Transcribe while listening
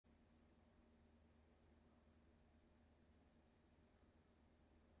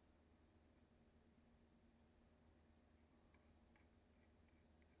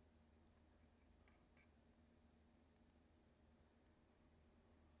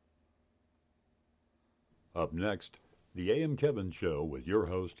Up next, the AM Kevin Show with your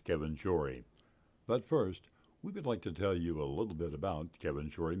host, Kevin Shorey. But first, we would like to tell you a little bit about Kevin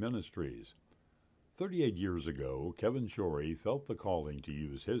Shorey Ministries. 38 years ago, Kevin Shorey felt the calling to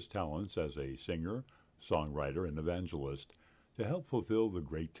use his talents as a singer, songwriter, and evangelist to help fulfill the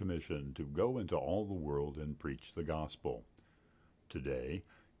Great Commission to go into all the world and preach the gospel. Today,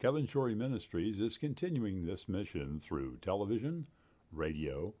 Kevin Shorey Ministries is continuing this mission through television,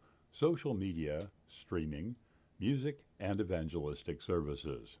 radio, social media, streaming, music, and evangelistic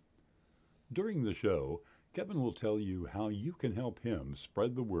services. During the show, Kevin will tell you how you can help him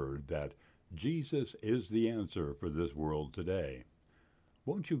spread the word that Jesus is the answer for this world today.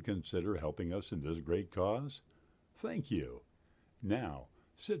 Won't you consider helping us in this great cause? Thank you. Now,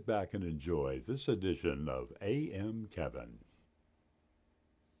 sit back and enjoy this edition of AM Kevin.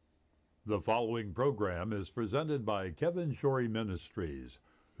 The following program is presented by Kevin Shorey Ministries,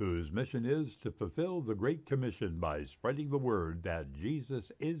 whose mission is to fulfill the Great Commission by spreading the word that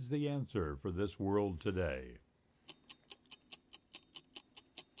Jesus is the answer for this world today.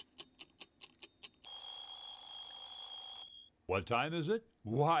 What time is it?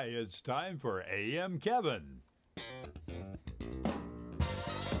 Why, it's time for AM Kevin.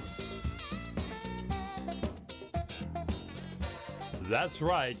 That's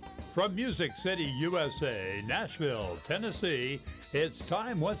right. From Music City, USA, Nashville, Tennessee, it's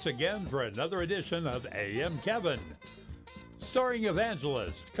time once again for another edition of AM Kevin. Starring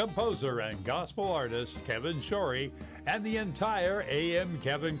evangelist, composer, and gospel artist Kevin Shorey and the entire AM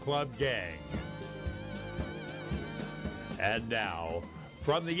Kevin Club gang. And now,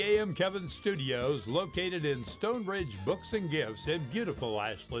 from the AM Kevin Studios located in Stonebridge Books and Gifts in beautiful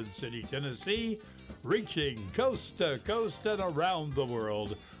Ashland City, Tennessee, reaching coast to coast and around the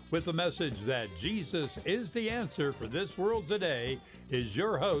world with the message that Jesus is the answer for this world today, is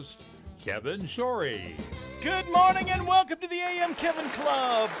your host, Kevin Shorey. Good morning and welcome to the AM Kevin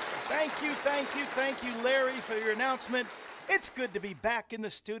Club. Thank you, Larry, for your announcement. It's good to be back in the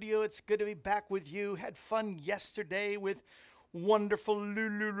studio. It's good to be back with you. Had fun yesterday with wonderful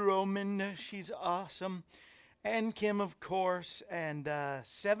Lulu Roman. She's awesome. And Kim, of course. And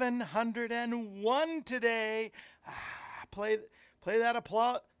 701 today. Play that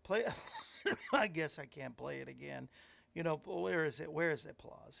applause. I guess I can't play it again. You know, where is it? Where is the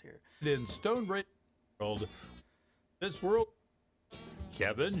applause here? In Stonebridge, this world,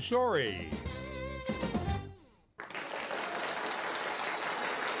 Kevin Shorey.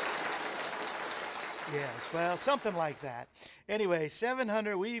 Yes, well, something like that. Anyway,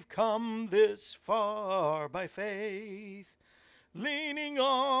 700, we've come this far by faith, leaning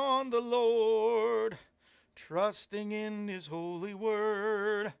on the Lord, trusting in His holy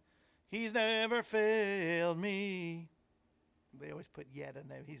word. He's never failed me. They always put yet in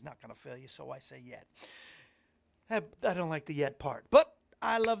there. He's not going to fail you, so I say yet. I don't like the yet part. But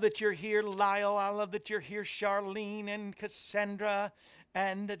I love that you're here, Lyle. I love that you're here, Charlene and Cassandra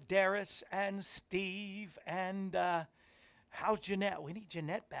and Darius and Steve. And how's Jeanette? We need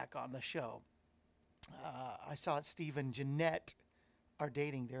Jeanette back on the show. I saw Steve and Jeanette are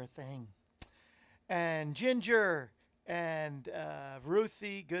dating their thing. And Ginger and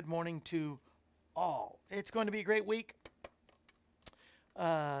Ruthie, good morning to all. It's going to be a great week.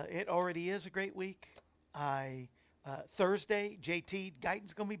 It already is a great week. Thursday, JT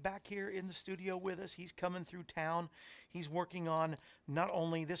Guyton's going to be back here in the studio with us. He's coming through town. He's working on not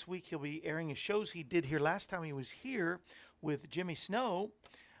only this week, he'll be airing his shows he did here last time he was here with Jimmy Snow,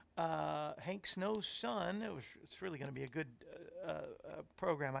 Hank Snow's son. It's really going to be a good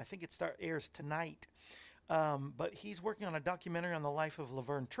program. I think it airs tonight. But he's working on a documentary on the life of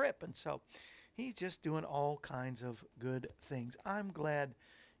Laverne Tripp, and so he's just doing all kinds of good things. I'm glad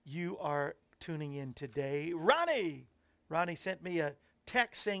you are tuning in today. Ronnie sent me a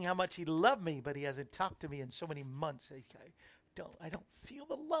text saying how much he loved me, but he hasn't talked to me in so many months. I don't feel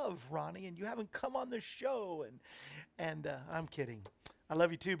the love, Ronnie, and you haven't come on the show. And I'm kidding. I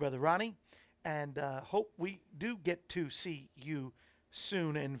love you too, brother Ronnie, and hope we do get to see you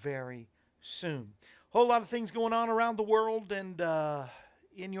soon and very soon. Whole lot of things going on around the world and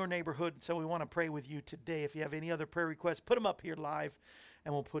in your neighborhood, so we want to pray with you today. If you have any other prayer requests, put them up here live,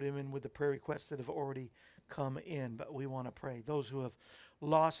 and we'll put them in with the prayer requests that have already come in. But we want to pray. Those who have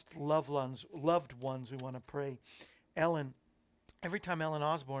lost loved ones, we want to pray. Ellen, every time Ellen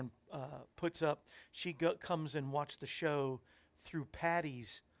Osborne puts up, she comes and watch the show through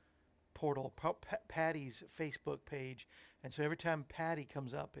Patty's portal, Patty's Facebook page. And so every time Patty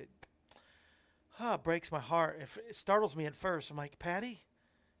comes up, it breaks my heart. It startles me at first. I'm like, Patty,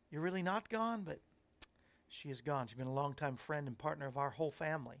 you're really not gone? But she is gone. She's been a longtime friend and partner of our whole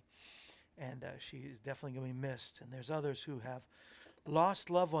family. and she is definitely going to be missed. And there's others who have lost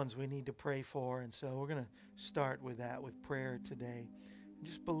loved ones we need to pray for, and so we're going to start with that, with prayer today.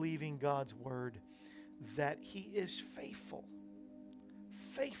 Just believing God's word that He is faithful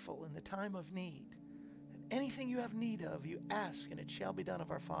in the time of need. And anything you have need of, you ask, and it shall be done of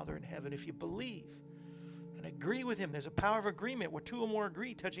our Father in heaven. If you believe and agree with Him, there's a power of agreement where two or more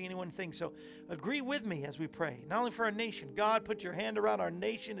agree, touching any one thing. So agree with me as we pray, not only for our nation. God, put your hand around our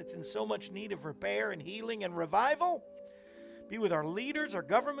nation. It's in so much need of repair and healing and revival. Be with our leaders, our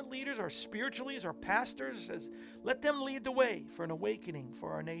government leaders, our spiritual leaders, our pastors. Let them lead the way for an awakening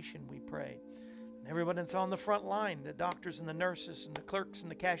for our nation, we pray. And everybody that's on the front line, the doctors and the nurses and the clerks and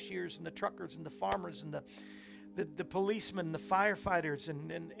the cashiers and the truckers and the farmers and the policemen, the firefighters,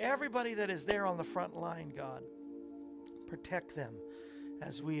 and everybody that is there on the front line, God. Protect them.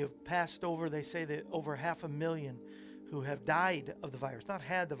 As we have passed over, they say that over 500,000 who have died of the virus, not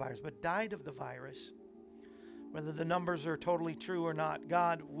had the virus, but died of the virus. Whether the numbers are totally true or not,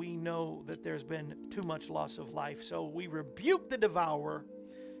 God, we know that there's been too much loss of life. So we rebuke the devourer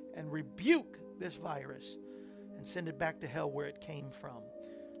and rebuke this virus and send it back to hell where it came from.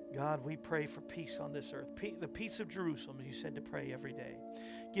 God, we pray for peace on this earth. The peace of Jerusalem, as you said to pray every day.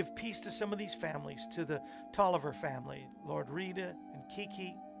 Give peace to some of these families, to the Tolliver family, Lord, Rita and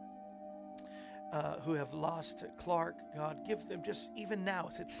Kiki, who have lost Clark. God, give them just even now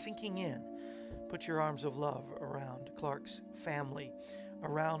as it's sinking in. Put your arms of love around Clark's family,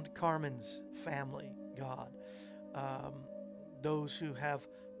 around Carmen's family, God. Those who have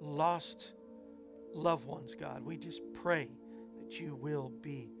lost loved ones, God, we just pray that you will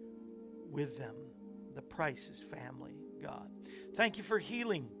be with them. The price is family, God. Thank you for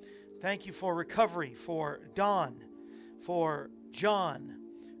healing. Thank you for recovery for Don, for John,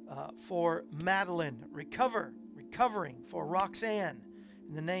 for Madeline. Recovering for Roxanne.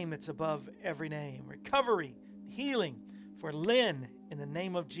 In the name that's above every name. Recovery, healing for Lynn in the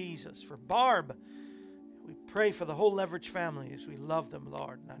name of Jesus. For Barb, we pray for the whole Leverage family as we love them,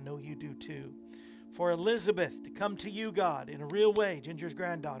 Lord, and I know you do too. For Elizabeth to come to you, God, in a real way, Ginger's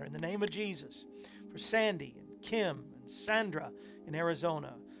granddaughter, in the name of Jesus. For Sandy and Kim and Sandra in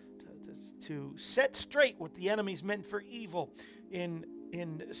Arizona, to set straight what the enemy's meant for evil in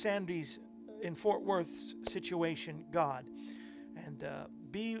Sandy's, in Fort Worth's situation, God. And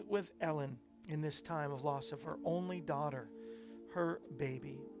be with Ellen in this time of loss of her only daughter, her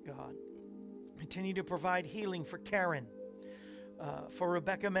baby, God. Continue to provide healing for Karen, for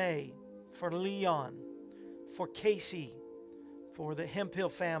Rebecca May, for Leon, for Casey, for the Hemphill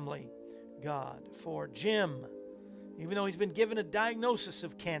family, God, for Jim. Even though he's been given a diagnosis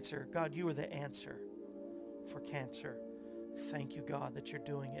of cancer, God, you are the answer for cancer. Thank you, God, that you're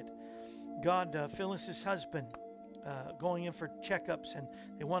doing it. God, Phyllis's husband, going in for checkups, and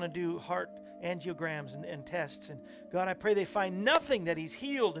they want to do heart angiograms and tests. And God, I pray they find nothing, that he's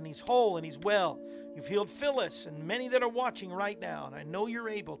healed and he's whole and he's well. You've healed Phyllis and many that are watching right now, and I know you're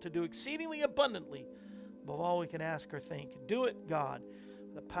able to do exceedingly abundantly above all we can ask or think. Do it, God,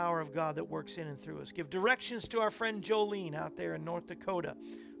 the power of God that works in and through us. Give directions to our friend Jolene out there in North Dakota.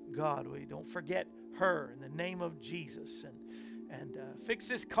 God, we don't forget her in the name of Jesus. And fix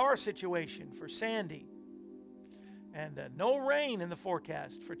this car situation for Sandy. And no rain in the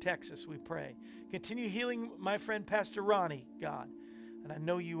forecast for Texas, we pray. Continue healing my friend Pastor Ronnie, God. And I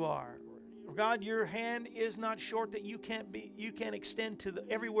know you are. God, your hand is not short that you can't extend to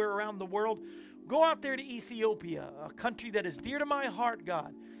everywhere around the world. Go out there to Ethiopia, a country that is dear to my heart,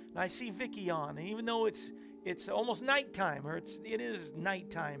 God. And I see Vicky on, and even though it's almost nighttime, or it is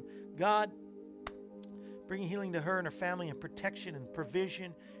nighttime, God, bring healing to her and her family, and protection and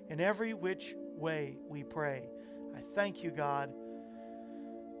provision in every which way, we pray. I thank you, God.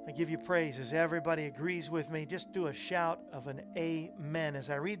 I give you praise. As everybody agrees with me, just do a shout of an amen. As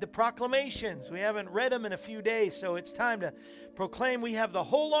I read the proclamations, we haven't read them in a few days, so it's time to proclaim we have the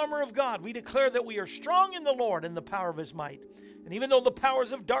whole armor of God. We declare that we are strong in the Lord and the power of his might. And even though the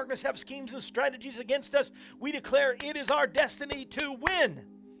powers of darkness have schemes and strategies against us, we declare it is our destiny to win.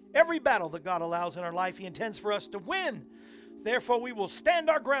 Every battle that God allows in our life, he intends for us to win. Therefore, we will stand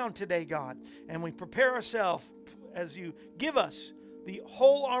our ground today, God, and we prepare ourselves as you give us the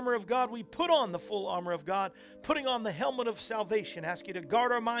whole armor of God. We put on the full armor of God, putting on the helmet of salvation. Ask you to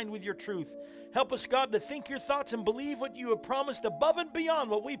guard our mind with your truth. Help us, God, to think your thoughts and believe what you have promised above and beyond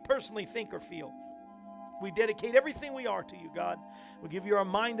what we personally think or feel. We dedicate everything we are to you, God. We give you our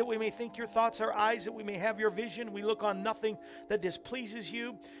mind that we may think your thoughts, our eyes that we may have your vision. We look on nothing that displeases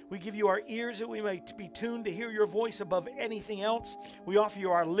you. We give you our ears that we may be tuned to hear your voice above anything else. We offer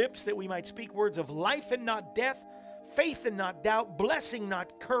you our lips that we might speak words of life and not death, faith and not doubt, blessing,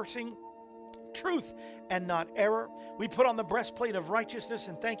 not cursing. truth and not error. We put on the breastplate of righteousness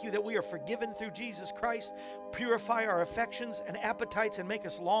and thank you that we are forgiven through Jesus Christ. Purify our affections and appetites and make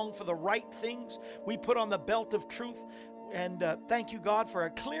us long for the right things. We put on the belt of truth. And thank you, God, for a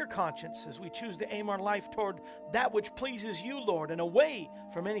clear conscience as we choose to aim our life toward that which pleases you, Lord, and away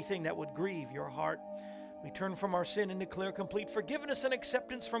from anything that would grieve your heart. We turn from our sin and declare complete forgiveness and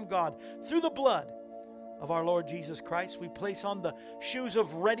acceptance from God through the blood of our Lord Jesus Christ. We place on the shoes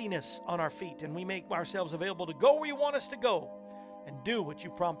of readiness on our feet, and we make ourselves available to go where you want us to go and do what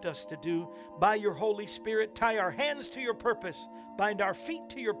you prompt us to do. By your Holy Spirit, tie our hands to your purpose, bind our feet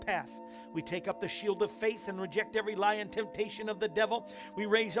to your path. We take up the shield of faith and reject every lie and temptation of the devil. We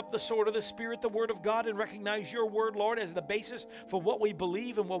raise up the sword of the Spirit, the Word of God, and recognize your word, Lord, as the basis for what we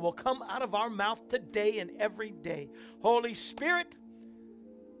believe and what will come out of our mouth today and every day. Holy Spirit,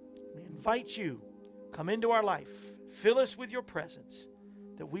 we invite you, come into our life, fill us with your presence,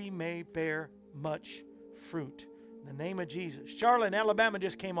 that we may bear much fruit. In the name of Jesus. Charlotte in Alabama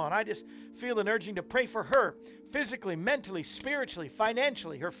just came on. I just feel an urging to pray for her physically, mentally, spiritually,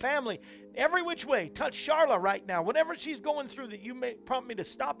 financially, her family, every which way. Touch Charlotte right now. Whatever she's going through, that you may prompt me to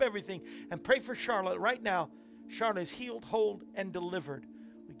stop everything and pray for Charlotte right now. Charlotte is healed, whole, and delivered.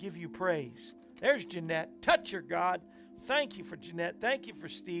 We give you praise. There's Jeanette. Touch her, God. Thank you for Jeanette. Thank you for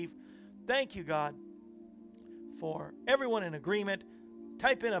Steve. Thank you, God, for everyone in agreement.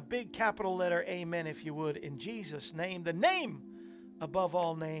 Type in a big capital letter, amen, if you would, in Jesus' name. The name above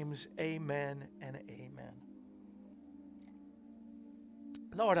all names, amen and amen.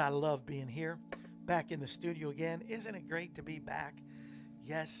 Lord, I love being here, back in the studio again. Isn't it great to be back?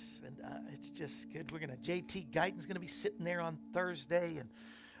 Yes, and it's just good. JT Guyton's going to be sitting there on Thursday. And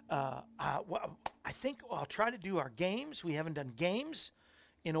I think I'll try to do our games. We haven't done games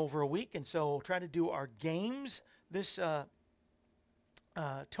in over a week, and so we'll try to do our games this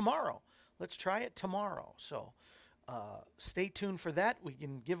tomorrow. Let's try it tomorrow. So stay tuned for that. We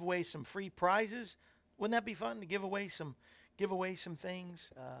can give away some free prizes. Wouldn't that be fun to give away some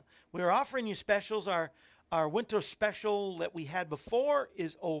things? We're offering you specials. Our winter special that we had before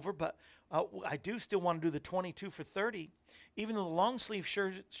is over, but I do still want to do the 22 for 30. Even though the long sleeve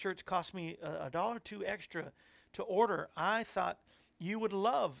shirts cost me $1 or $2 extra to order, I thought you would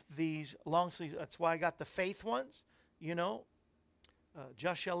love these long sleeves. That's why I got the faith ones,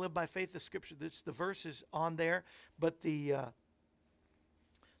 just shall live by faith, the scripture, the verse is on there, but the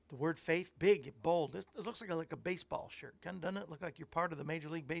word faith, big, bold. It looks like a baseball shirt. Doesn't it look like you're part of the Major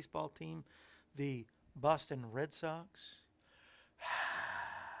League Baseball team, the Boston Red Sox?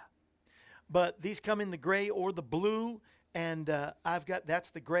 But these come in the gray or the blue, and that's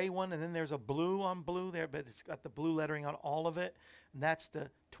the gray one, and then there's a blue on blue there, but it's got the blue lettering on all of it, and that's the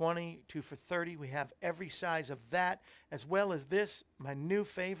 22 for 30. We have every size of that, as well as this, my new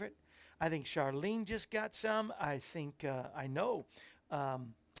favorite. I think Charlene just got some. I think, I know,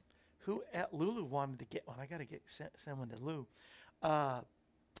 Lulu wanted to get one. I got to send one to Lou.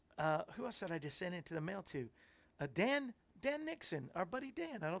 Who else did I just send it to the mail to? Dan Nixon, our buddy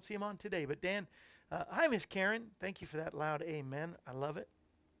Dan. I don't see him on today, but Dan, hi, Miss Karen. Thank you for that loud amen. I love it.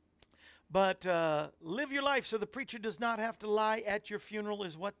 But live your life so the preacher does not have to lie at your funeral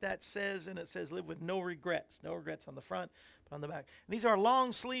is what that says. And it says live with no regrets. No regrets on the front, but on the back. And these are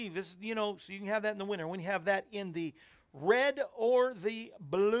long sleeve. This, so you can have that in the winter. When you have that in the red or the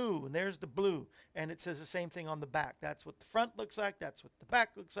blue, and there's the blue, and it says the same thing on the back. That's what the front looks like. That's what the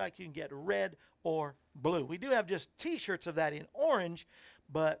back looks like. You can get red or blue. We do have just T-shirts of that in orange,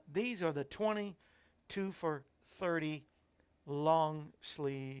 but these are the 22 for 30 long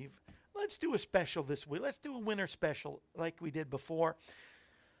sleeve. Let's do a special this week. Let's do a winter special like we did before.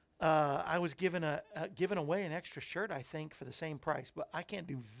 I was giving away an extra shirt, I think, for the same price, but I can't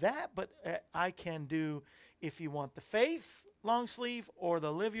do that. But I can do, if you want the faith long sleeve or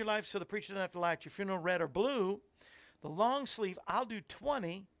the live your life so the preacher doesn't have to lie at your funeral, red or blue, the long sleeve, I'll do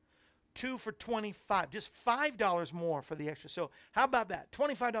 22 for 25, just $5 more for the extra. So how about that?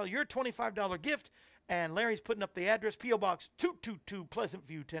 $25, your $25 gift. And Larry's putting up the address, P.O. Box 222, Pleasant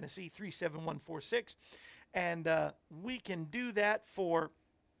View, Tennessee, 37146. And we can do that for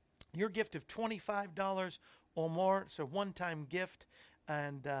your gift of $25 or more. It's a one-time gift.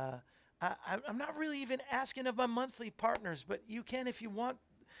 And I'm not really even asking of my monthly partners, but you can if you want.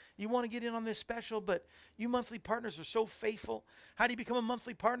 You want to get in on this special, but you monthly partners are so faithful. How do you become a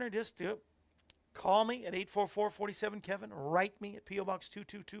monthly partner? Just do it. Call me at 844-47-KEVIN. Write me at P.O. Box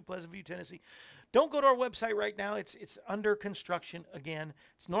 222, Pleasant View, Tennessee. Don't go to our website right now. It's under construction again.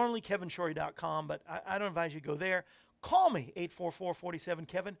 It's normally kevinshorey.com, but I don't advise you go there. Call me,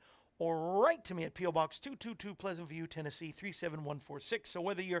 844-47-KEVIN, or write to me at P.O. Box 222, Pleasant View, Tennessee, 37146. So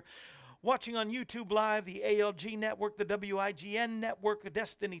whether you're watching on YouTube Live, the ALG Network, the WIGN Network,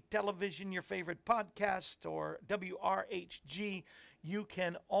 Destiny Television, your favorite podcast, or WRHG, you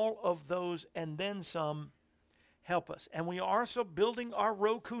can all of those and then some help us. And we are also building our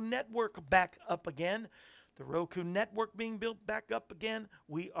Roku network back up again. The Roku network being built back up again.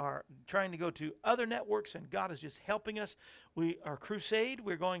 We are trying to go to other networks, and God is just helping us. Our crusade,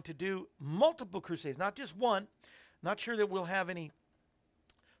 we're going to do multiple crusades, not just one. Not sure that we'll have any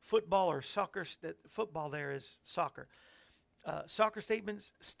football or soccer. Football there is soccer. Soccer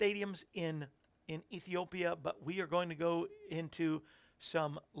stadiums in Ethiopia, but we are going to go into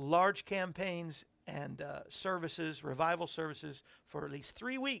some large campaigns and services, revival services, for at least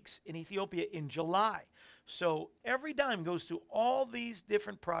 3 weeks in Ethiopia in July. So every dime goes to all these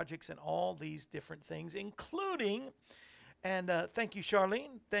different projects and all these different things, including, and thank you,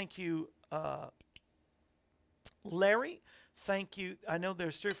 Charlene. Thank you, Larry. Thank you. I know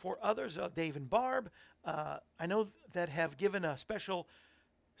there's 3 or 4 others, Dave and Barb. I know that have given a special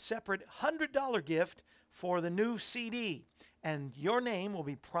separate $100 gift for the new CD. And your name will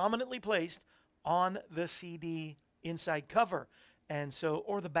be prominently placed on the CD inside cover. And so,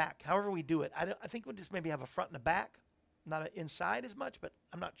 or the back, however we do it. I think we'll just maybe have a front and a back, not an inside as much, but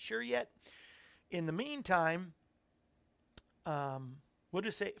I'm not sure yet. In the meantime, we'll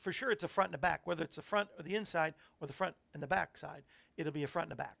just say for sure it's a front and a back, whether it's the front or the inside or the front and the back side, it'll be a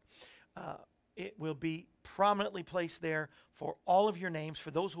front and a back. It will be prominently placed there for all of your names,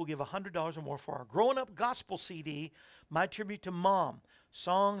 for those who will give $100 or more for our Growing Up Gospel CD, My Tribute to Mom.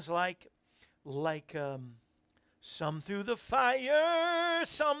 Songs like some through the fire,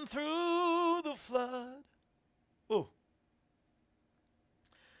 some through the flood. Oh.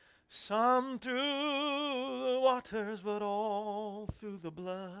 Some through the waters, but all through the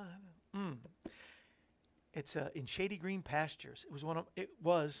blood. It's in Shady Green Pastures. It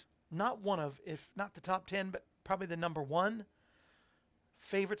was not one of, if not the top 10, but probably the number 1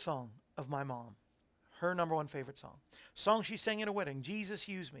 favorite song of my mom. Her number 1 favorite song. Song she sang at a wedding, Jesus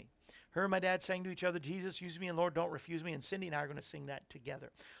Use Me. Her and my dad sang to each other, Jesus Use Me and Lord Don't Refuse Me. And Cindy and I are going to sing that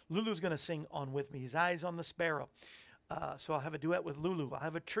together. Lulu's going to sing on with me, His Eyes on the Sparrow. So I'll have a duet with Lulu. I'll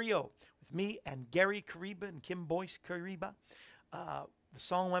have a trio with me and Gary Kariba and Kim Boyce Kariba. The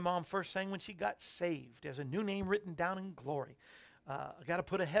song my mom first sang when she got saved. There's a new name written down in glory. I got to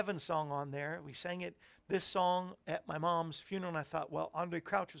put a heaven song on there. We sang this song at my mom's funeral, and I thought, well, Andre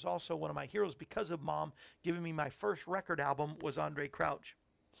Crouch was also one of my heroes because of Mom giving me my first record album was Andre Crouch.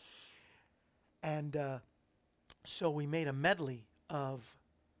 And so we made a medley of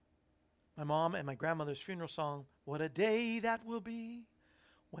my mom and my grandmother's funeral song, What a Day That Will Be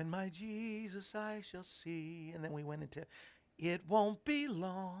When My Jesus I Shall See. And then we went into It Won't Be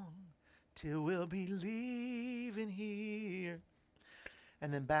Long Till We'll Be Leaving Here.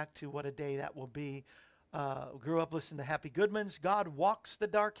 And then back to What a Day That Will Be. Grew up listening to Happy Goodman's God Walks the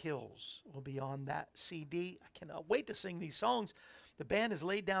Dark Hills will be on that CD. I cannot wait to sing these songs. The band has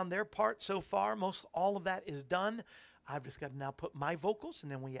laid down their part so far. Most all of that is done. I've just got to now put my vocals,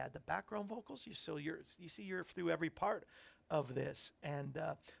 and then we add the background vocals. You see you're through every part of this. And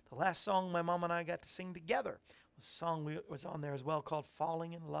the last song my mom and I got to sing together was a song was on there as well called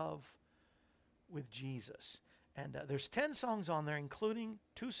Falling in Love with Jesus. And there's 10 songs on there, including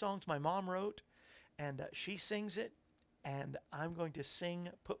 2 songs my mom wrote, and she sings it, and I'm going to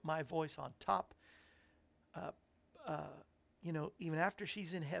put my voice on top. Even after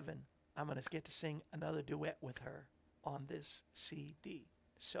she's in heaven, I'm going to get to sing another duet with her on this CD.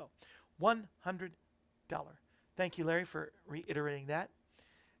 So, $100. Thank you, Larry, for reiterating that.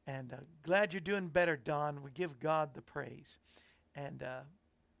 And glad you're doing better, Don. We give God the praise. And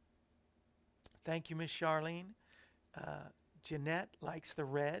thank you, Miss Charlene. Jeanette likes the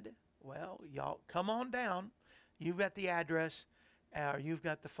red. Well, y'all, come on down. You've got the address, or you've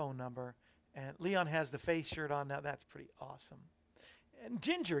got the phone number. And Leon has the face shirt on now. That's pretty awesome. And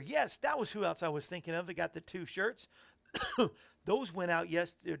Ginger, yes, that was who else I was thinking of. They got the 2 shirts. Those went out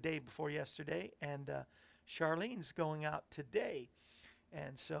day before yesterday. And Charlene's going out today.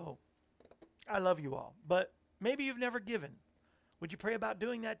 And so I love you all. But maybe you've never given. Would you pray about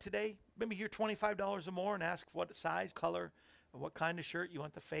doing that today? Maybe you're $25 or more and ask what size, color, or what kind of shirt. You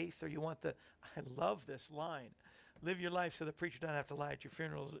want the faith or you want the... I love this line. Live your life so the preacher doesn't have to lie at your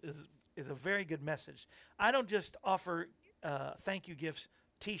funeral is a very good message. I don't just offer thank you gifts,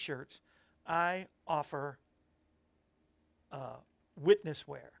 T-shirts. I offer witness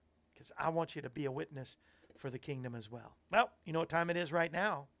wear because I want you to be a witness for the kingdom as well. Well, you know what time it is right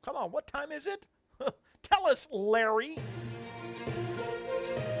now. Come on, what time is it? Tell us, Larry.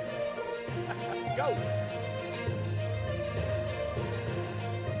 Go.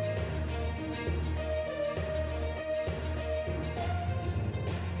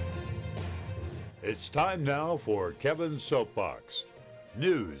 It's time now for Kevin's Soapbox.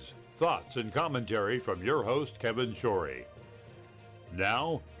 News, thoughts, and commentary from your host, Kevin Shorey.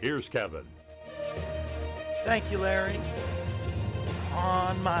 Now, here's Kevin. Thank you, Larry.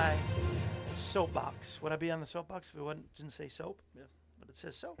 On my soapbox. Would I be on the soapbox if it didn't say soap? Yeah, but it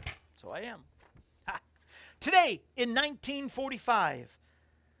says soap, so I am. Ha. Today, in 1945,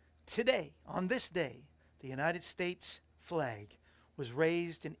 today, on this day, the United States flag was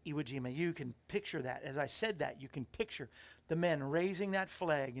raised in Iwo Jima. You can picture that. As I said that, you can picture the men raising that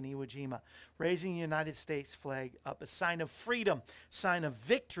flag in Iwo Jima, raising the United States flag up, a sign of freedom, sign of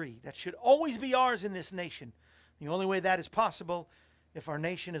victory that should always be ours in this nation. The only way that is possible if our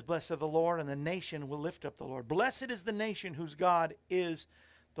nation is blessed of the Lord, and the nation will lift up the Lord. Blessed is the nation whose God is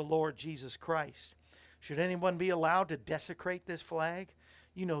the Lord Jesus Christ. Should anyone be allowed to desecrate this flag?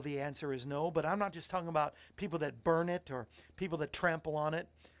 You know the answer is no, but I'm not just talking about people that burn it or people that trample on it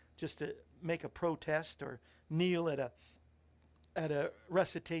just to make a protest or kneel at a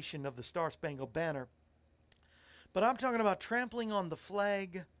recitation of the Star-Spangled Banner. But I'm talking about trampling on the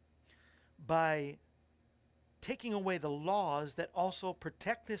flag by taking away the laws that also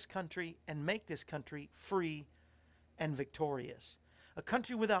protect this country and make this country free and victorious. A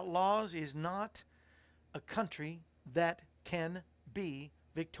country without laws is not a country that can be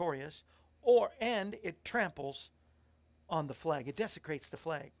victorious, and it tramples on the flag. It desecrates the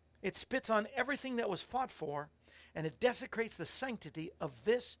flag. It spits on everything that was fought for, and it desecrates the sanctity of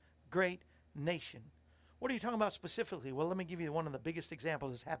this great nation. What are you talking about specifically? Well, let me give you one of the biggest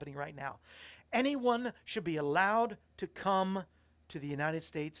examples that's happening right now. Anyone should be allowed to come to the United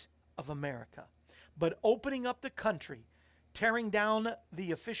States of America, but opening up the country, tearing down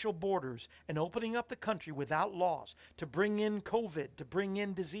the official borders and opening up the country without laws to bring in COVID, to bring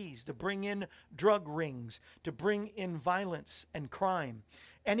in disease, to bring in drug rings, to bring in violence and crime.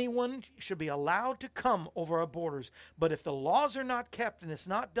 Anyone should be allowed to come over our borders. But if the laws are not kept and it's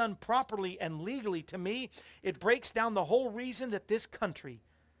not done properly and legally, to me, it breaks down the whole reason that this country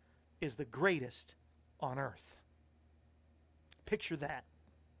is the greatest on earth. Picture that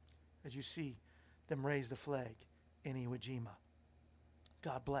as you see them raise the flag in Iwo Jima.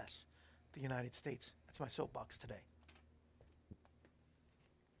 God bless the United States. That's my soapbox today.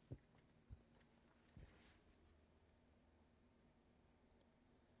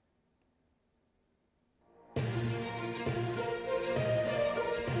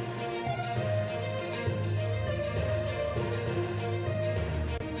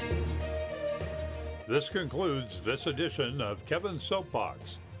 This concludes this edition of Kevin's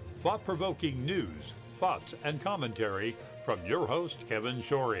Soapbox. Thought-provoking news, thoughts, and commentary from your host, Kevin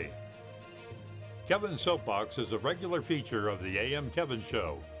Shorey. Kevin's Soapbox is a regular feature of the AM Kevin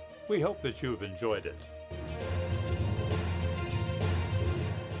Show. We hope that you've enjoyed it.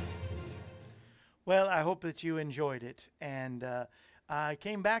 Well, I hope that you enjoyed it. And I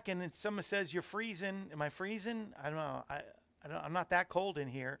came back and someone says, you're freezing. Am I freezing? I don't know. I'm not that cold in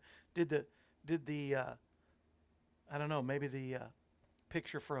here. Did the I don't know, maybe the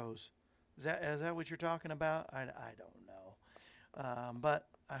picture froze. Is that what you're talking about? I don't know. But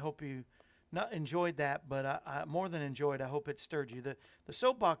I hope you not enjoyed that, but I more than enjoyed, I hope it stirred you. The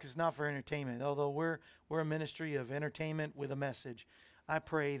soapbox is not for entertainment, although we're a ministry of entertainment with a message. I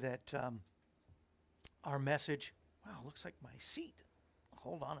pray that our message, wow, looks like my seat.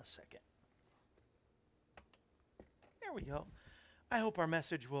 Hold on a second. There we go. I hope our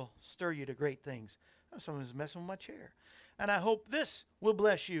message will stir you to great things. Oh, someone's messing with my chair. And I hope this will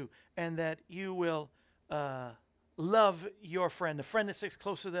bless you and that you will love your friend, a friend that sticks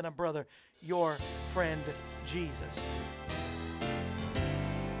closer than a brother, your friend Jesus.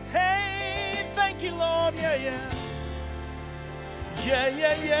 Hey, thank you, Lord. Yeah, yeah. Yeah,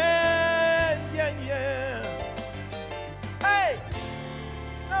 yeah, yeah, yeah, yeah. Hey,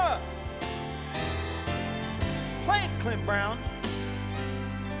 Noah. Play it, Clint Brown.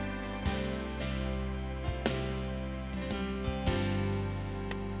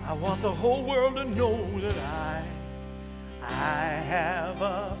 I want the whole world to know that I have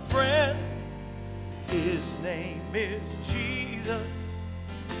a friend. His name is Jesus.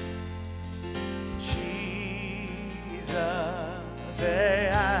 Jesus. Say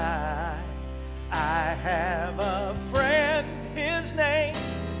I have a friend. His name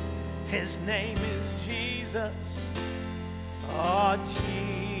is Jesus. Oh,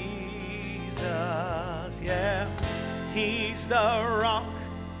 Jesus, yeah. He's the rock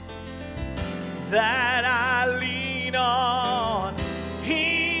that I lean on.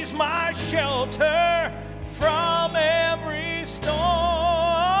 He's my shelter from every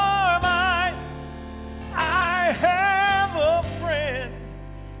storm. I have a friend.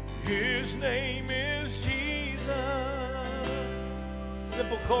 His name is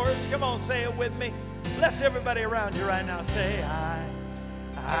say it with me. Bless everybody around you right now. Say, I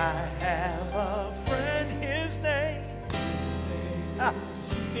have a friend. His name,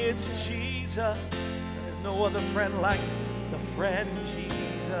 it's Jesus. There's no other friend like the friend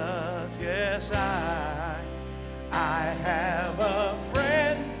Jesus. Yes, I have a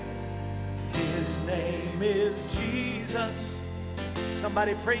friend. His name is Jesus.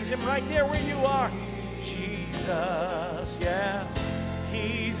 Somebody praise him right there where you are. Jesus, yeah.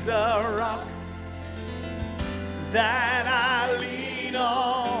 He's the rock that I lean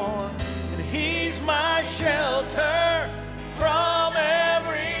on, and he's my shelter from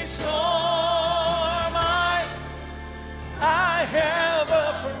every storm. I have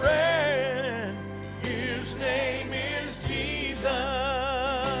a friend. His name is Jesus.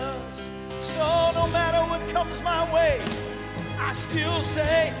 So no matter what comes my way, I still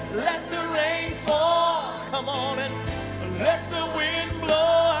say, let the rain fall. Come on and let the wind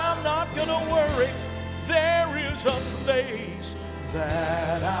blow. I'm not gonna worry. There is a place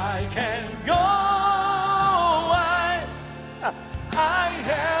that I can go. I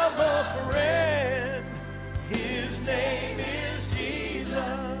have a friend. His name is Jesus.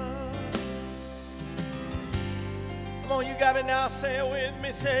 Come on, you got it now. Say it with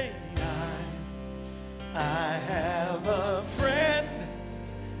me. Say, I have a friend.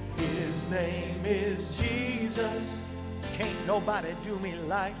 His name is Jesus. Can't nobody do me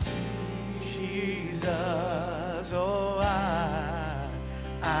like Jesus. Oh, I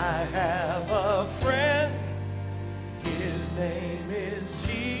have a friend. His name is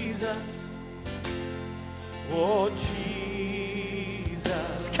Jesus. Oh,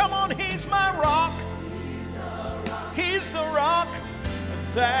 Jesus. Come on, he's my rock. He's the rock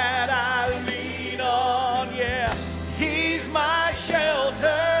that I lean on. Yeah, he's my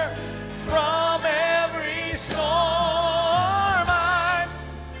shelter from every storm.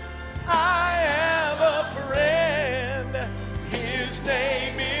 I have a friend. His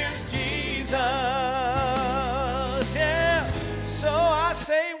name is Jesus. Yeah, so I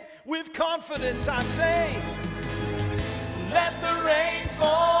say with confidence, I say, let the rain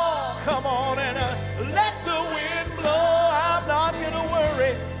fall. Come on and let the wind blow. I'm not gonna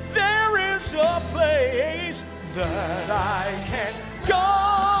worry. There is a place that I can go.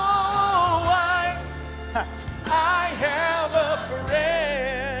 I have a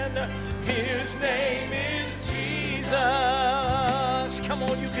friend. His name is Jesus. Come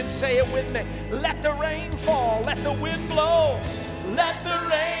on, you can say it with me. Let the rain fall. Let the wind blow. Let the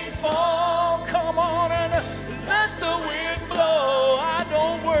rain fall. Come on and let the wind blow. I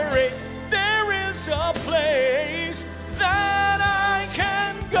don't worry. There is a place that I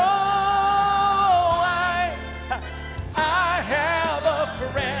can go. I have a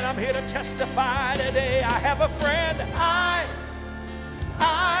friend. I'm here to testify today. I have a friend. I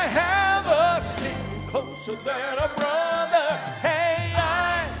have a stick closer than a brother. Hey,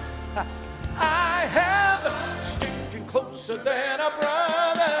 I have a stick closer than a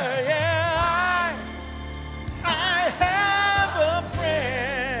brother. Yeah, I have a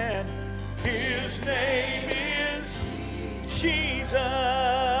friend. His name is Jesus.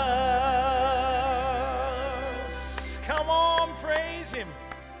 Come on, praise him.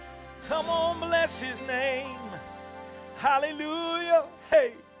 Come on, bless his name. Hallelujah.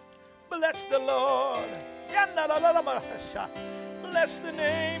 Hey, bless the Lord. Bless the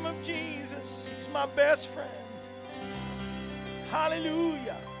name of Jesus. He's my best friend.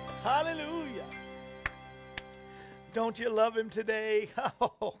 Hallelujah. Hallelujah. Don't you love him today?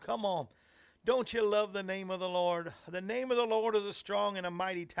 Oh, come on. Don't you love the name of the Lord? The name of the Lord is a strong and a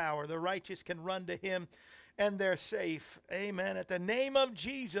mighty tower. The righteous can run to him and they're safe. Amen. At the name of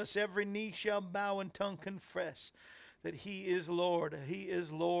Jesus, every knee shall bow and tongue confess that he is Lord. He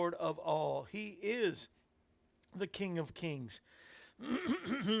is Lord of all. He is the King of kings.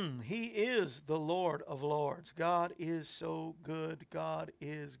 He is the Lord of lords. God is so good. God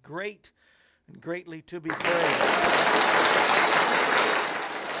is great and greatly to be praised.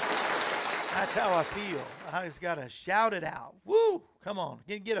 That's how I feel. I just got to shout it out. Woo! Come on.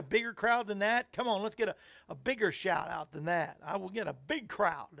 Get a bigger crowd than that? Come on, let's get a bigger shout out than that. I will get a big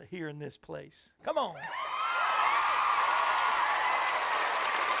crowd here in this place. Come on.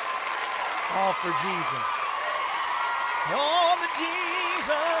 All for Jesus. All to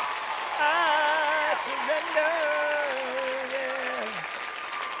Jesus I surrender. Yeah.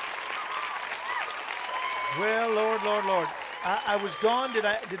 Well, Lord. I was gone. Did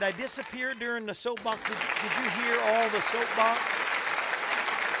I disappear during the soapbox? Did you hear all the soapbox?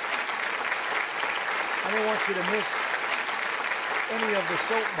 I didn't want you to miss any of the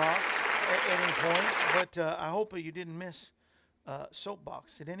soapbox at any point, but I hope you didn't miss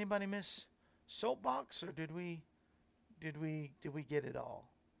Soapbox. Did anybody miss Soapbox, or did we get it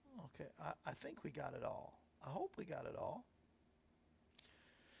all? Okay, I think we got it all. I hope we got it all.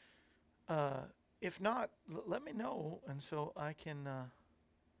 If not, let me know, and so I can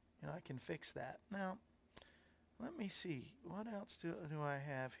I can fix that. Now, let me see. What else do I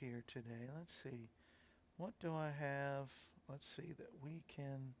have here today? Let's see. What do I have? Let's see that we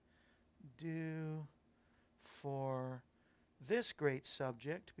can do for this great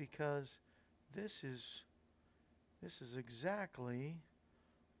subject, because this is exactly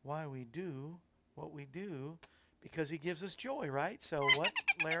why we do what we do, because he gives us joy, right? So what,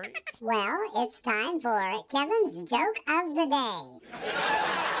 Larry? Well, it's time for Kevin's Joke of the Day.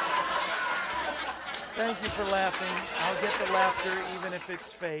 Thank you for laughing. I'll get the laughter even if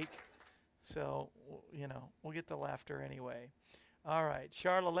it's fake. So, we'll get the laughter anyway. All right.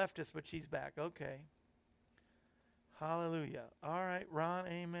 Charla left us, but she's back. Okay. Hallelujah. All right, Ron,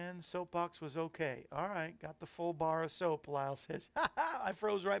 amen. Soapbox was okay. All right. Got the full bar of soap, Lyle says. I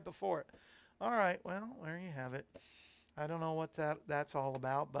froze right before it. All right. Well, there you have it. I don't know what that's all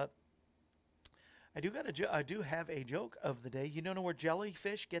about, but I do have a joke of the day. You don't know where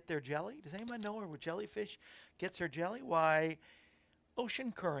jellyfish get their jelly? Does anybody know where jellyfish gets their jelly? Why,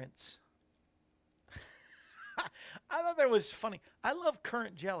 ocean currents. I thought that was funny. I love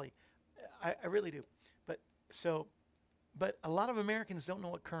currant jelly. I really do. But a lot of Americans don't know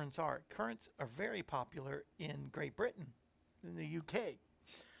what currants are. Currants are very popular in Great Britain, in the UK.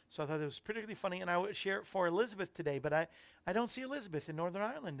 So I thought it was particularly funny, and I would share it for Elizabeth today. But I don't see Elizabeth in Northern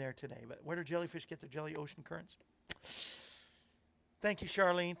Ireland there today. But where do jellyfish get their jelly? Ocean currents. Thank you,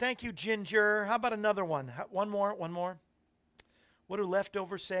 Charlene. Thank you, Ginger. How about another one? One more. What do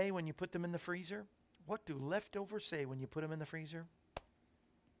leftovers say when you put them in the freezer? What do leftovers say when you put them in the freezer?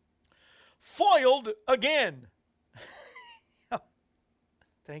 Foiled again.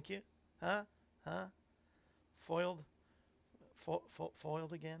 Thank you. Huh? Foiled?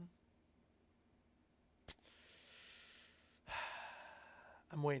 Foiled again?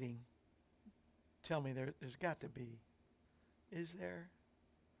 I'm waiting. Tell me there's got to be. Is there?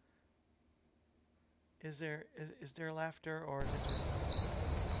 Is there laughter, or is it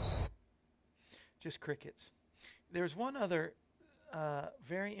just crickets? There's one other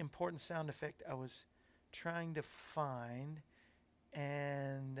very important sound effect I was trying to find,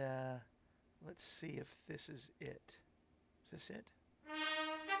 and let's see if this is it. Is this it?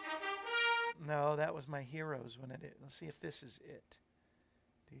 No, that was my heroes when I did. Let's see if this is it.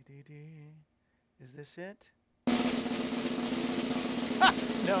 Is this it?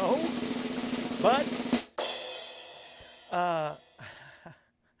 No, but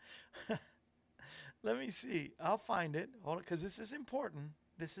let me see. I'll find it. Hold it, because this is important.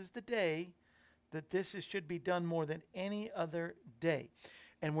 This is the day that should be done more than any other day.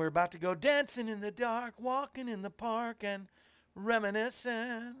 And we're about to go dancing in the dark, walking in the park, and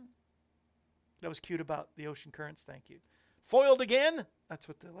reminiscing. That was cute about the ocean currents. Thank you. Foiled again? That's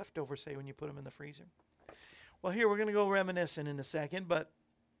what the leftovers say when you put them in the freezer. Well, here, we're going to go reminiscing in a second, but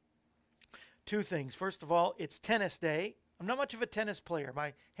two things. First of all, it's tennis day. I'm not much of a tennis player.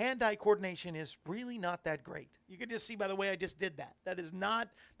 My hand-eye coordination is really not that great. You can just see by the way I just did that.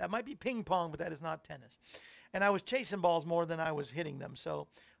 That might be ping pong, but that is not tennis. And I was chasing balls more than I was hitting them, so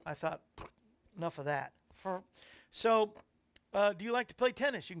I thought, enough of that. So, do you like to play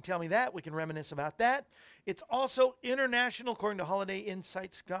tennis? You can tell me that. We can reminisce about that. It's also international, according to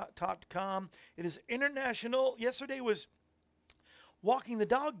holidayinsights.com. It is international. Yesterday was Walking the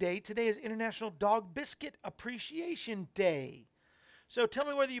Dog Day. Today is International Dog Biscuit Appreciation Day. So tell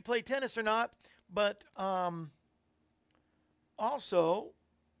me whether you play tennis or not. But also,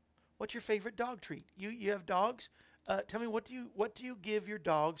 what's your favorite dog treat? You have dogs. Tell me, what do you give your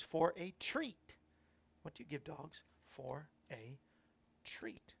dogs for a treat? What do you give dogs for a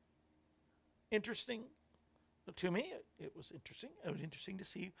treat? Interesting. To me, it was interesting. It was interesting to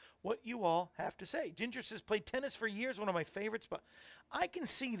see what you all have to say. Ginger says, played tennis for years, one of my favorites, but I can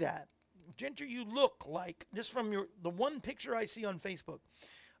see that. Ginger, you look like, just from the one picture I see on Facebook,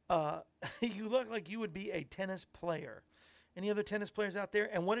 you look like you would be a tennis player. Any other tennis players out there?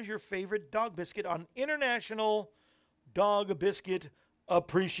 And what is your favorite dog biscuit on International Dog Biscuit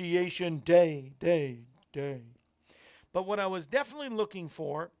Appreciation Day? But what I was definitely looking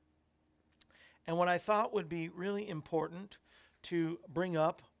for, and what I thought would be really important to bring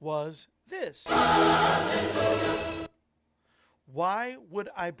up, was this. Why would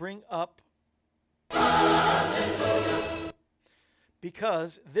I bring up?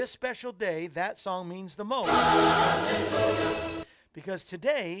 Because this special day, that song means the most. Because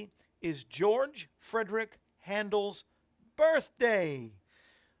today is George Frederick Handel's birthday.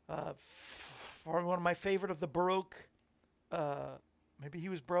 Probably one of my favorite of the Baroque. Maybe he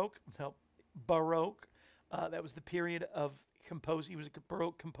was broke. No, Baroque. That was the period of composing. He was a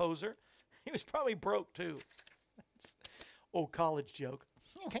Baroque composer. He was probably broke too. Old college joke.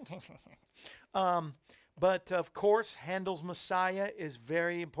 But of course, Handel's Messiah is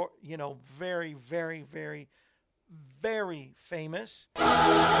very important. You know, very, very, very, very famous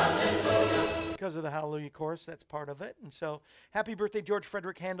because of the Hallelujah chorus. That's part of it. And so, happy birthday, George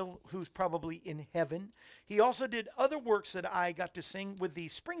Frederick Handel, who's probably in heaven. He also did other works that I got to sing with the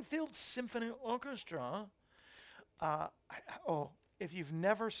Springfield Symphony Orchestra. If you've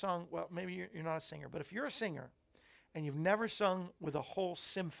never sung, well, maybe you're not a singer, but if you're a singer and you've never sung with a whole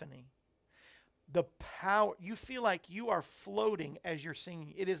symphony, the power, you feel like you are floating as you're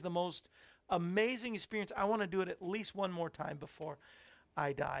singing. It is the most amazing experience. I want to do it at least one more time before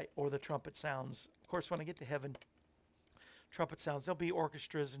I die or the trumpet sounds. Of course, when I get to heaven, trumpet sounds, there'll be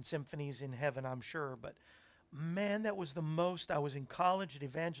orchestras and symphonies in heaven, I'm sure. But man, that was the most. I was in college at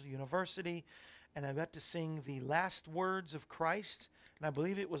Evangel University, and I got to sing the last words of Christ. And I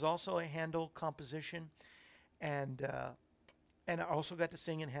believe it was also a Handel composition. And I also got to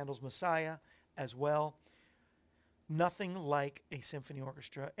sing in Handel's Messiah as well. Nothing like a symphony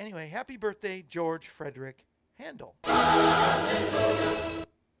orchestra. Anyway, happy birthday, George Frederick Handel.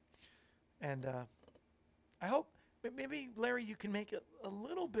 And I hope, maybe, Larry, you can make it a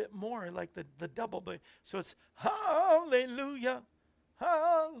little bit more like the double. But so it's hallelujah,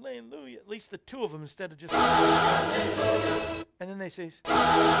 hallelujah. At least the two of them instead of just. And then they say,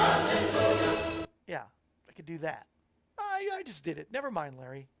 yeah, I could do that. I just did it. Never mind,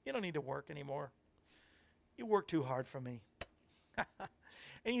 Larry. You don't need to work anymore. You work too hard for me.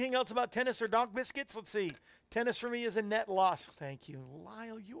 Anything else about tennis or dog biscuits? Let's see. Tennis for me is a net loss. Thank you.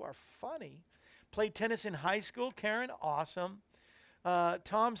 Lyle, you are funny. Played tennis in high school. Karen, awesome.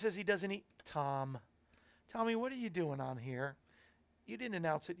 Tom says he doesn't eat. Tommy, what are you doing on here? You didn't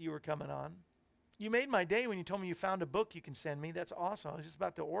announce that you were coming on. You made my day when you told me you found a book you can send me. That's awesome. I was just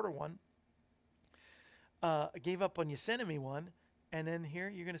about to order one. I gave up on you sending me one, and then here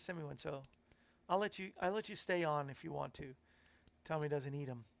you're going to send me one. So I'll let you stay on if you want to. Tommy doesn't eat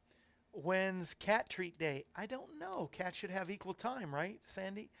them. When's cat treat day? I don't know. Cats should have equal time, right,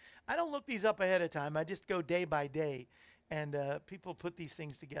 Sandy? I don't look these up ahead of time. I just go day by day, and people put these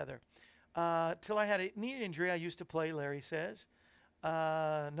things together. Till I had a knee injury, I used to play, Larry says.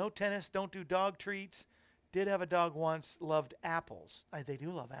 No tennis, don't do dog treats. Did have a dog once, loved apples. They do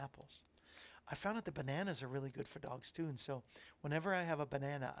love apples. I found out the bananas are really good for dogs too, and so whenever I have a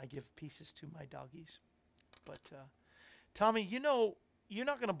banana, I give pieces to my doggies. But Tommy, you know, you're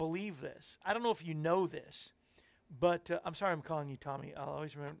not going to believe this. I don't know if you know this, but I'm sorry I'm calling you Tommy. I'll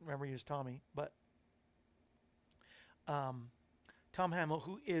always remember you as Tommy. But Tom Hamill,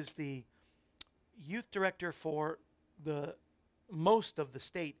 who is the youth director for the most of the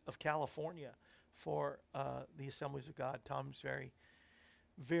state of California for the Assemblies of God. Tom's very,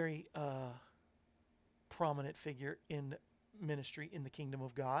 very prominent figure in ministry in the Kingdom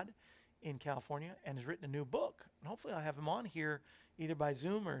of God in California, and has written a new book. And hopefully I'll have him on here either by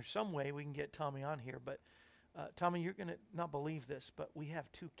Zoom or some way we can get Tommy on here. But Tommy, you're going to not believe this, but we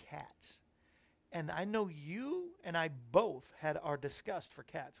have 2 cats. And I know you and I both had our disgust for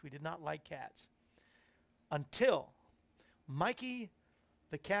cats. We did not like cats until Mikey,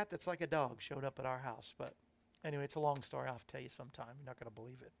 the cat that's like a dog, showed up at our house. But anyway, it's a long story. I'll have to tell you sometime. You're not going to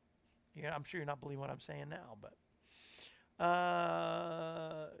believe it. Yeah, I'm sure you're not believing what I'm saying now, but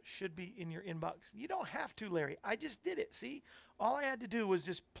should be in your inbox. You don't have to, Larry. I just did it. See, all I had to do was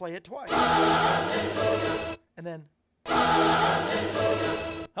just play it twice, and then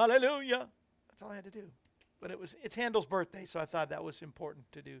hallelujah. That's all I had to do. But it's Handel's birthday, so I thought that was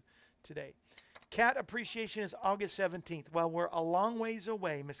important to do today. Cat appreciation is August 17th. Well, we're a long ways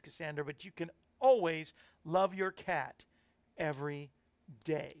away, Miss Cassandra, but you can always love your cat every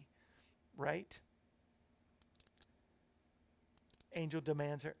day. Right? Angel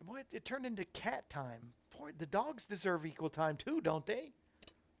demands her. Boy, it turned into cat time. Boy, the dogs deserve equal time too, don't they?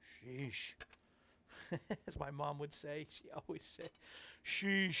 Sheesh. As my mom would say. She always say,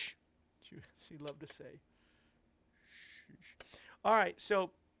 sheesh. She loved to say, sheesh. All right, so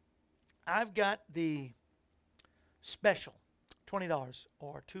I've got the special. $20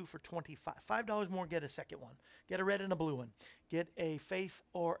 or 2 for $25. $5 more, get a second one. Get a red and a blue one. Get a faith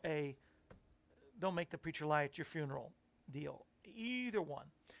or a don't make the preacher lie at your funeral deal. Either one.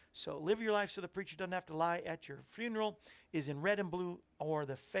 So live your life so the preacher doesn't have to lie at your funeral is in red and blue, or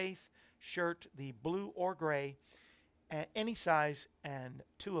the faith shirt, the blue or gray. any size, and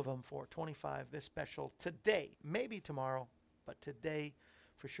 2 of them for $25. This special today, maybe tomorrow, but today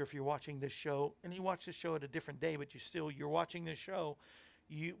for sure. If you're watching this show, and you watch this show at a different day, but you're watching this show,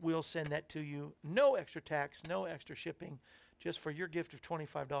 we'll send that to you. No extra tax, no extra shipping, just for your gift of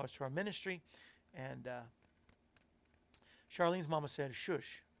 $25 to our ministry. And Charlene's mama said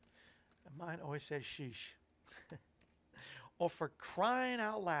shush, and mine always says sheesh. Or for crying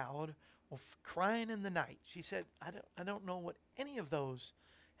out loud, or for crying in the night. She said, I don't know what any of those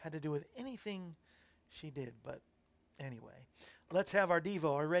had to do with anything she did, but anyway. Let's have our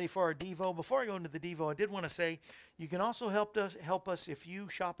Devo. Are you ready for our Devo? Before I go into the Devo, I did want to say you can also help us if you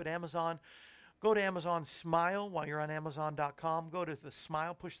shop at Amazon. Go to Amazon Smile while you're on Amazon.com. Go to the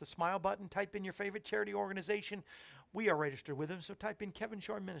Smile, push the Smile button, type in your favorite charity organization. We are registered with them, so type in Kevin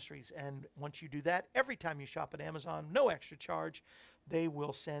Shore Ministries. And once you do that, every time you shop at Amazon, no extra charge, they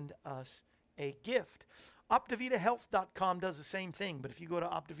will send us a gift. OptiVitaHealth.com does the same thing, but if you go to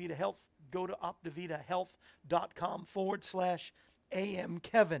OptiVita Health, go to OptiVitaHealth.com/AM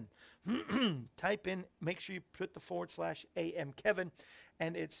Kevin. Type in, make sure you put the /AM Kevin,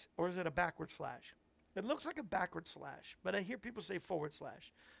 and or is it a backward slash? It looks like a backward slash, but I hear people say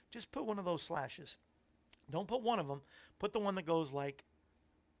 /. Just put one of those slashes. Don't put one of them. Put the one that goes like,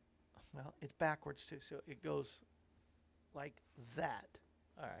 well, it's backwards too, so it goes like that.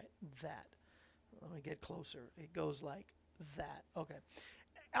 All right, that. Let me get closer. It goes like that. Okay.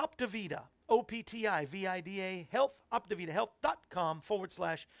 Optivita, OPTIVIDA Health, OptivitaHealth.com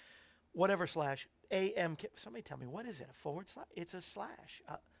 /AM. Somebody tell me, what is it? A /? It's a slash.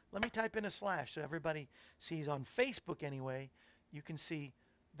 Let me type in a slash so everybody sees on Facebook anyway. You can see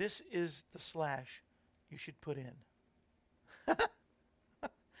this is the slash you should put in.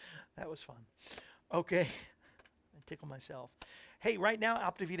 That was fun. Okay. I tickle myself. Hey, right now,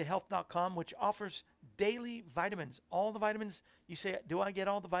 OptivitaHealth.com, which offers daily vitamins. All the vitamins, you say, do I get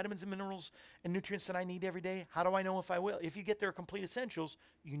all the vitamins and minerals and nutrients that I need every day? How do I know if I will? If you get their complete essentials,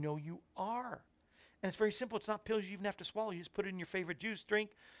 you know you are. And it's very simple. It's not pills you even have to swallow. You just put it in your favorite juice,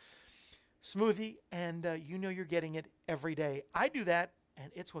 drink, smoothie, and you know you're getting it every day. I do that,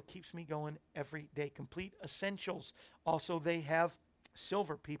 and it's what keeps me going every day. Complete essentials. Also, they have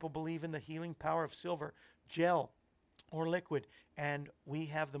silver. People believe in the healing power of silver. Gel or liquid, and we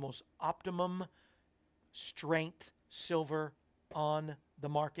have the most optimum strength silver on the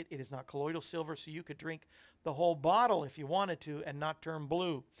market. It is not colloidal silver, so you could drink the whole bottle if you wanted to and not turn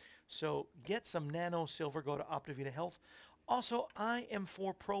blue. So get some nano silver. Go to Optivita Health. Also, I am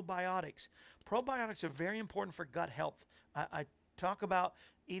for probiotics. Probiotics are very important for gut health. I talk about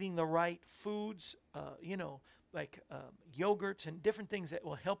eating the right foods, like yogurts and different things that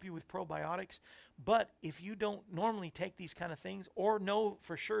will help you with probiotics. But if you don't normally take these kind of things, or know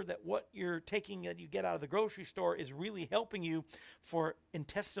for sure that what you're taking that you get out of the grocery store is really helping you for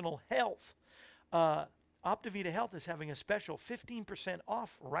intestinal health, Optivita Health is having a special 15%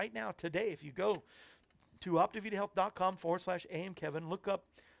 off right now today. If you go to OptivitaHealth.com /AM Kevin, look up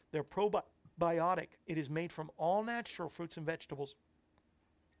their probiotic. It is made from all natural fruits and vegetables.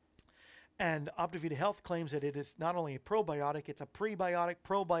 And Optivita Health claims that it is not only a probiotic, it's a prebiotic,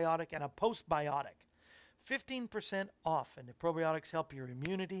 probiotic, and a postbiotic. 15% off. And the probiotics help your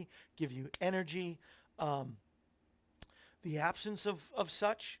immunity, give you energy. The absence of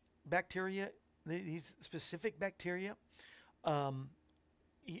such bacteria, these specific bacteria,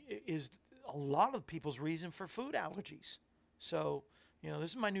 is a lot of people's reason for food allergies. So,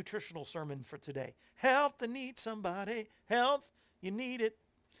 this is my nutritional sermon for today. Health, I need somebody. Health, you need it.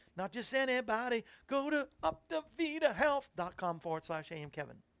 Not just anybody. Go to OptivitaHealth.com /AM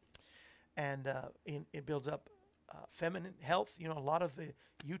Kevin. And it builds up feminine health. A lot of the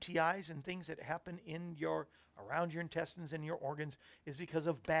UTIs and things that happen around your intestines and your organs is because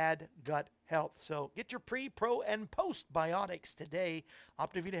of bad gut health. So get your pre, pro, and postbiotics today.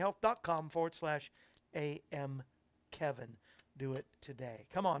 OptivitaHealth.com /AM Kevin. Do it today.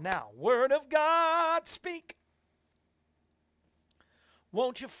 Come on now. Word of God, speak.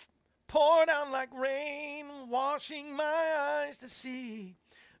 Won't you pour down like rain, washing my eyes to see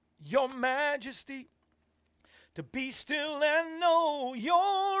your majesty, to be still and know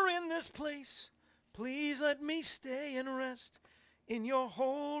you're in this place. Please let me stay and rest in your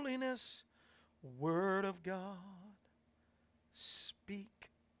holiness. Word of God, speak.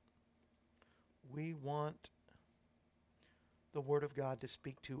 We want the Word of God to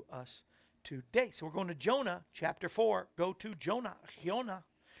speak to us today. So we're going to Jonah chapter 4. Go to Jonah,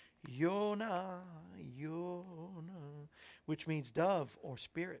 which means dove or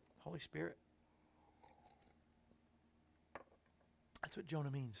spirit, Holy Spirit. That's what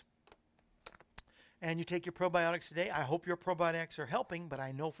Jonah means. and you take your probiotics today. I hope your probiotics are helping, but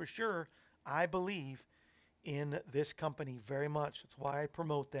I know for sure, I believe in this company very much. That's why I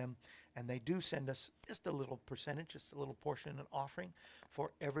promote them. And they do send us just a little percentage, just a little portion, an offering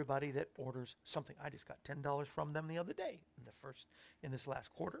for everybody that orders something. I just got $10 from them the other day in this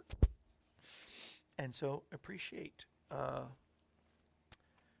last quarter. And so appreciate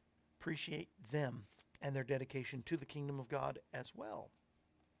them and their dedication to the kingdom of God as well.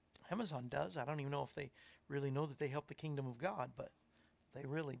 Amazon does. I don't even know if they really know that they help the kingdom of God, but they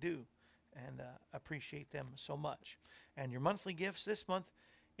really do. And appreciate them so much. And your monthly gifts this month,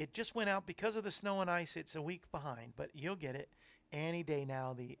 it just went out because of the snow and ice. It's a week behind, but you'll get it any day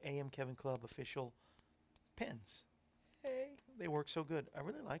now, the AM Kevin Club official pins. Hey, they work so good. I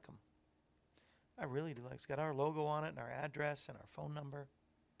really like them. I really do like it. It's got our logo on it and our address and our phone number.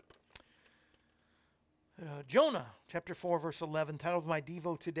 Jonah, chapter 4, verse 11, title of my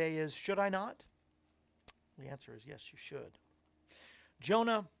Devo today is, Should I Not? The answer is yes, you should.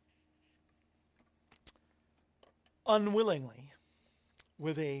 Jonah unwillingly,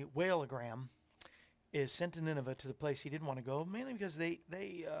 with a whaleogram, is sent to Nineveh, to the place he didn't want to go, mainly because they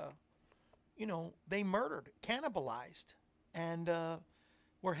murdered, cannibalized, and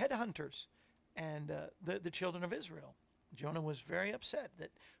were headhunters, and the children of Israel. Jonah was very upset that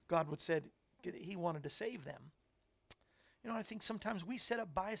God would said he wanted to save them. I think sometimes we set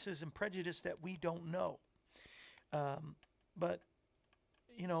up biases and prejudice that we don't know. But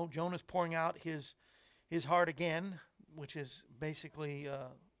Jonah's pouring out his heart again, which is basically a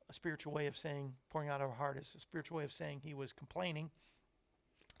spiritual way of saying, pouring out our heart is a spiritual way of saying he was complaining.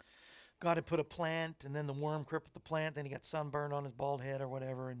 God had put a plant, and then the worm crippled the plant. Then he got sunburned on his bald head or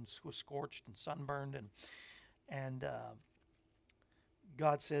whatever, and was scorched and sunburned. And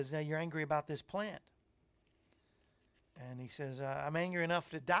God says, now you're angry about this plant. And he says, I'm angry enough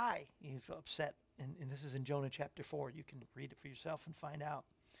to die. He's upset. And this is in Jonah chapter 4. You can read it for yourself and find out.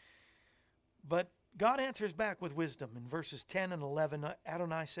 But God answers back with wisdom. In verses 10 and 11,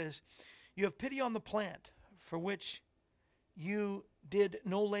 Adonai says, you have pity on the plant for which you did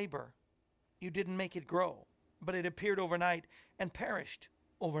no labor. You didn't make it grow, but it appeared overnight and perished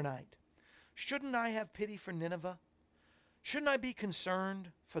overnight. Shouldn't I have pity for Nineveh? Shouldn't I be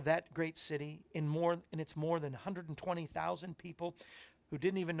concerned for that great city in its more than 120,000 people who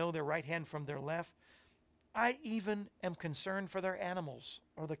didn't even know their right hand from their left? I even am concerned for their animals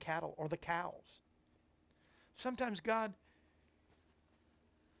or the cattle or the cows. Sometimes God,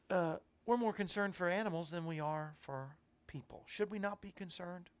 we're more concerned for animals than we are for people. Should we not be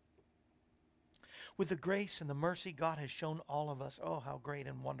concerned? With the grace and the mercy God has shown all of us, oh, how great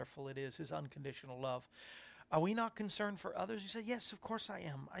and wonderful it is, his unconditional love. Are we not concerned for others? You say, yes, of course I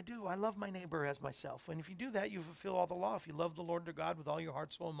am. I do. I love my neighbor as myself. And if you do that, you fulfill all the law. If you love the Lord your God with all your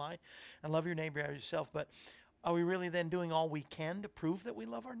heart, soul, and mind, and love your neighbor as yourself. But are we really then doing all we can to prove that we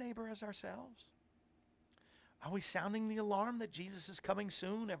love our neighbor as ourselves? Are we sounding the alarm that Jesus is coming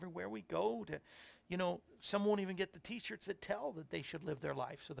soon everywhere we go? Some won't even get the T-shirts that tell that they should live their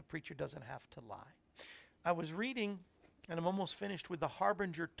life so the preacher doesn't have to lie. I was reading, and I'm almost finished with The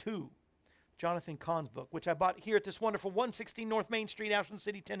Harbinger 2, Jonathan Cahn's book, which I bought here at this wonderful 116 North Main Street, Ashland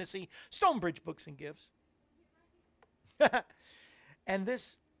City, Tennessee, Stonebridge Books and Gifts. And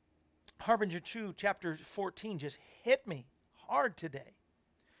this Harbinger 2, chapter 14, just hit me hard today.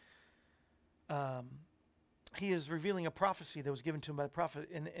 He is revealing a prophecy that was given to him by the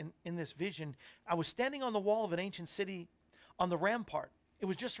prophet in this vision. I was standing on the wall of an ancient city on the rampart. It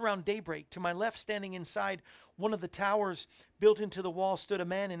was just around daybreak. To my left, standing inside one of the towers built into the wall, stood a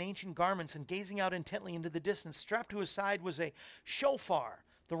man in ancient garments and gazing out intently into the distance. Strapped to his side was a shofar,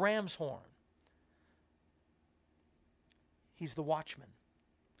 the ram's horn. He's the watchman,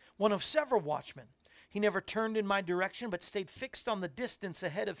 one of several watchmen. He never turned in my direction, but stayed fixed on the distance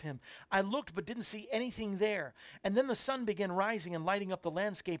ahead of him. I looked, but didn't see anything there. And then the sun began rising and lighting up the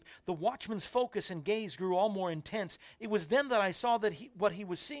landscape. The watchman's focus and gaze grew all more intense. It was then that I saw that what he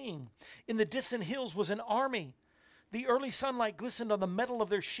was seeing. In the distant hills was an army. The early sunlight glistened on the metal of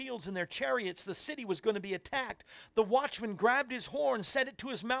their shields and their chariots. The city was going to be attacked. The watchman grabbed his horn, set it to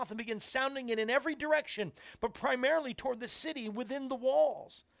his mouth, and began sounding it in every direction, but primarily toward the city within the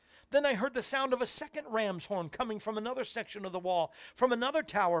walls. Then I heard the sound of a second ram's horn coming from another section of the wall, from another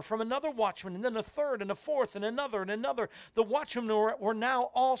tower, from another watchman, and then a third and a fourth and another and another. The watchmen were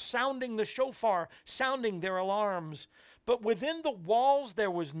now all sounding the shofar, sounding their alarms. But within the walls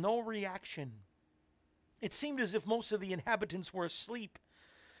there was no reaction. It seemed as if most of the inhabitants were asleep,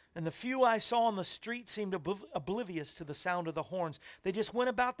 and the few I saw on the street seemed oblivious to the sound of the horns. They just went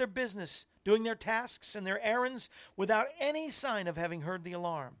about their business, doing their tasks and their errands without any sign of having heard the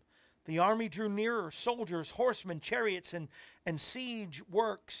alarm. The army drew nearer, soldiers, horsemen, chariots, and siege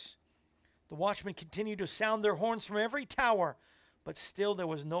works. The watchmen continued to sound their horns from every tower, but still there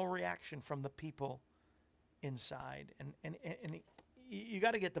was no reaction from the people inside. And you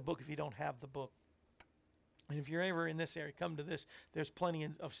got to get the book if you don't have the book. And if you're ever in this area, come to this. There's plenty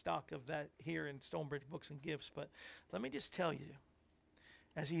of stock of that here in Stonebridge Books and Gifts. But let me just tell you,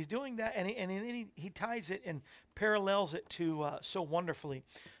 as he's doing that, and then he ties it and parallels it to so wonderfully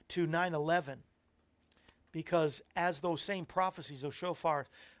to 9/11, because as those same prophecies, those shofar,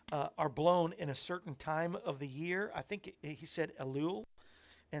 are blown in a certain time of the year, I think he said Elul,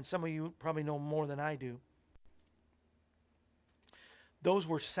 and some of you probably know more than I do. Those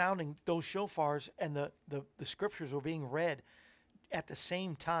were sounding, those shofars, and the scriptures were being read at the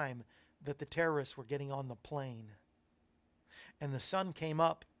same time that the terrorists were getting on the plane. And the sun came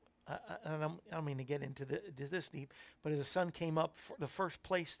up, I don't mean to get into this deep, but as the sun came up, the first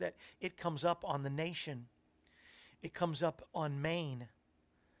place that it comes up on the nation, it comes up on Maine,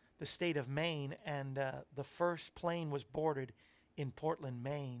 the state of Maine, and the first plane was boarded in Portland,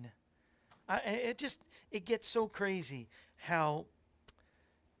 Maine. It gets so crazy how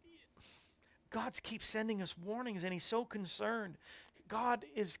God keeps sending us warnings, and he's so concerned. God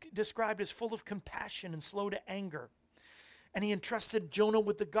is described as full of compassion and slow to anger. And he entrusted Jonah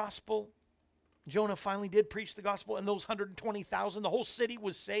with the gospel. Jonah finally did preach the gospel, and those 120,000, the whole city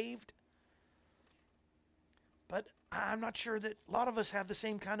was saved. But I'm not sure that a lot of us have the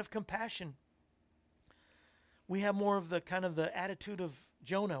same kind of compassion. We have more of the kind of the attitude of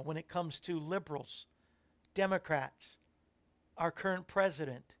Jonah when it comes to liberals, Democrats, our current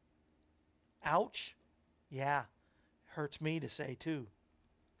president. Ouch. Yeah, hurts me to say too.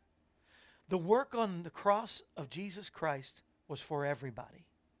 The work on the cross of Jesus Christ was for everybody.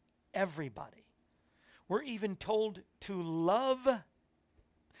 Everybody. We're even told to love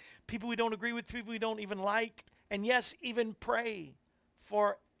people we don't agree with, people we don't even like, and yes, even pray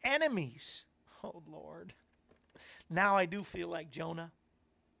for enemies. Oh, Lord. Now I do feel like Jonah.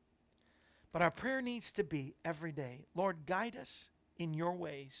 But our prayer needs to be every day, Lord, guide us in your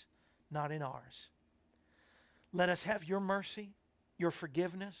ways, not in ours. Let us have your mercy, your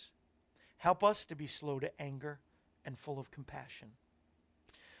forgiveness. Help us to be slow to anger and full of compassion.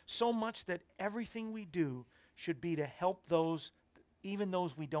 So much that everything we do should be to help those, even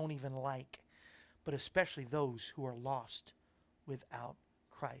those we don't even like, but especially those who are lost without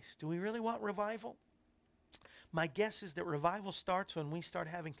Christ. Do we really want revival? My guess is that revival starts when we start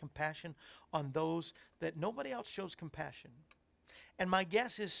having compassion on those that nobody else shows compassion. And my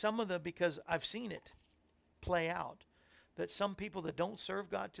guess is because I've seen it play out, that some people that don't serve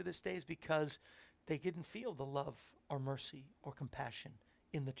God to this day is because they didn't feel the love or mercy or compassion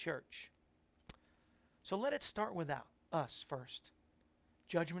in the church. So let it start with us first.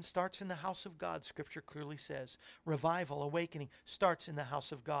 Judgment starts in the house of God, Scripture clearly says. Revival, awakening starts in the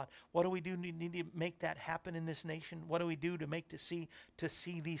house of God. What do we do? We need to make that happen in this nation. What do we do to see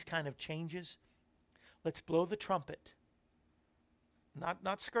these kind of changes? Let's blow the trumpet.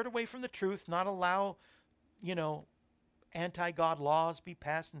 Not skirt away from the truth, not allow, anti-God laws be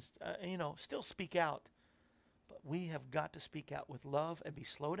passed, and still speak out. But we have got to speak out with love and be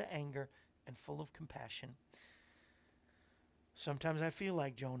slow to anger and full of compassion. Sometimes I feel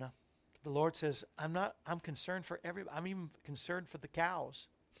like Jonah. The Lord says, I'm concerned for everybody. I'm even concerned for the cows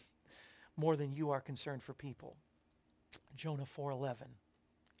more than you are concerned for people. Jonah 4:11.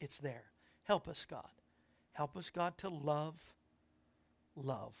 It's there. Help us, God. Help us, God, to love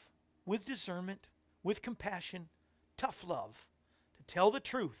with discernment, with compassion, tough love, to tell the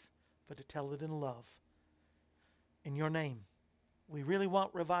truth, but to tell it in love. In your name, we really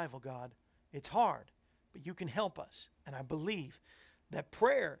want revival, God. It's hard, but you can help us. And I believe that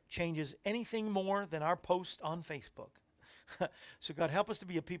prayer changes anything more than our post on Facebook. So God, help us to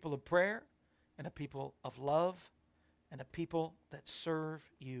be a people of prayer and a people of love and a people that serve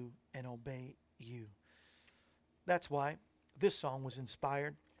you and obey you. That's why this song was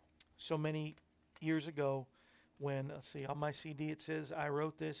inspired so many years ago when, let's see, on my CD it says I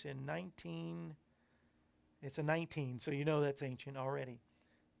wrote this in 19, so you know that's ancient already.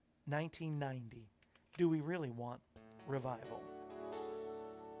 1990. Do we really want revival?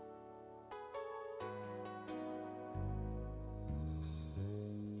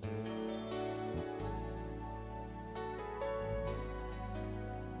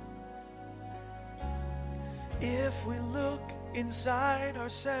 If we look inside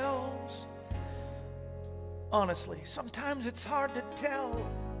ourselves, honestly, sometimes it's hard to tell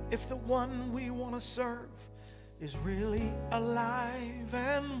if the one we want to serve is really alive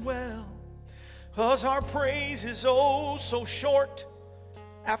and well. 'Cause our praise is oh so short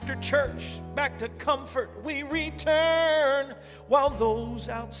After church, back to comfort we return, while those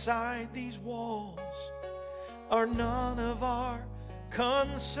outside these walls are none of our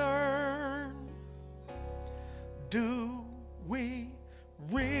concern. Do we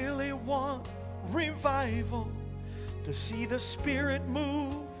really want revival, to see the Spirit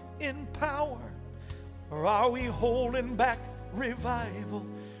move in power? Or are we holding back revival,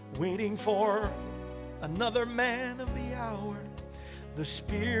 waiting for another man of the hour? The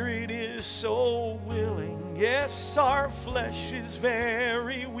Spirit is so willing, yes, our flesh is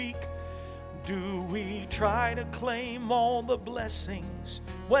very weak. Do we try to claim all the blessings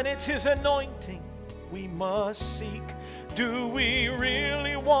when it's His anointing we must seek? Do we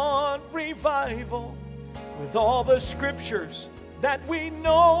really want revival with all the scriptures that we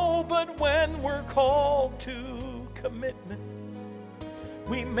know, but when we're called to commitment,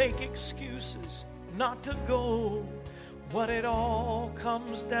 we make excuses not to go? What it all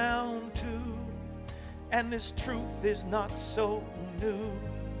comes down to, and this truth is not so new,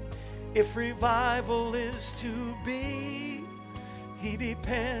 if revival is to be, He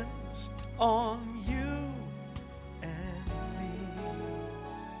depends on you and me.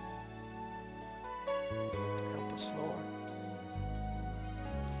 Help us, Lord.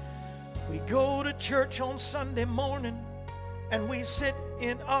 We go to church on Sunday morning and we sit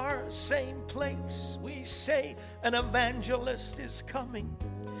in our same place. We say an evangelist is coming.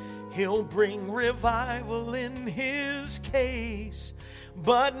 He'll bring revival in his case,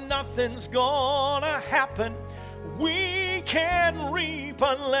 but nothing's gonna happen. We can't reap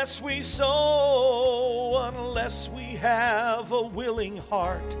unless we sow, unless we have a willing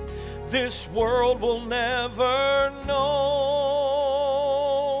heart. This world will never know.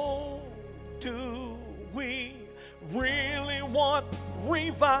 Do we really want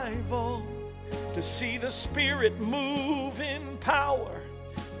revival, to see the Spirit move in power?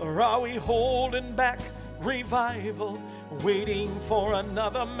 Or are we holding back revival, waiting for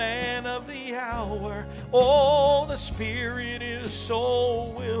another man of the hour? Oh, the Spirit is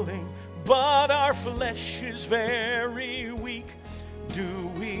so willing, but our flesh is very weak. Do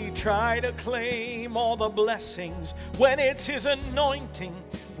we try to claim all the blessings when it's His anointing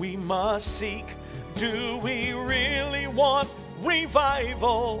we must seek? Do we really want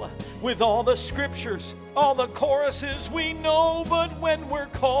revival with all the scriptures, all the choruses we know, but when we're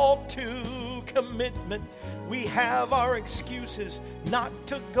called to commitment, we have our excuses not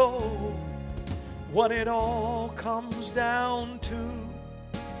to go? What it all comes down to,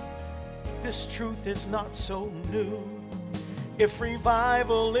 this truth is not so new. If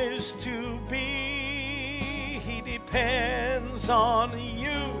revival is to be, He depends on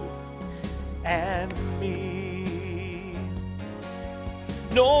you and me.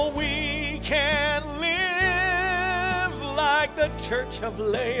 No, we can't live like the church of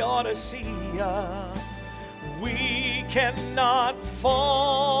Laodicea. We cannot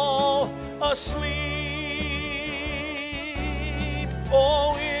fall asleep.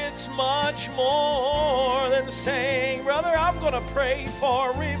 Oh, it's much more than saying, brother, I'm going to pray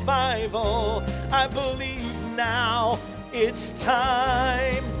for revival. I believe now it's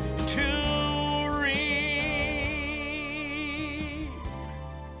time to reap.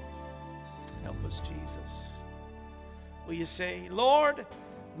 Help us, Jesus. Will you say, Lord,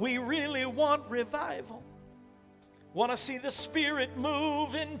 we really want revival. Want to see the Spirit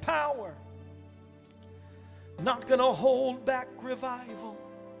move in power. Not going to hold back revival.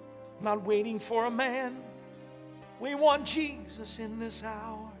 Not waiting for a man. We want Jesus in this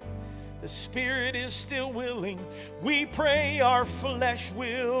hour. The Spirit is still willing. We pray our flesh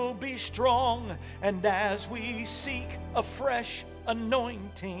will be strong. And as we seek a fresh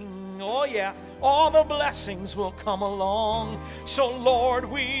anointing, oh yeah, all the blessings will come along. So Lord,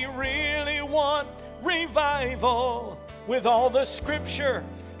 we really want revival with all the scripture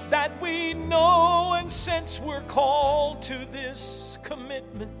that we know. And since we're called to this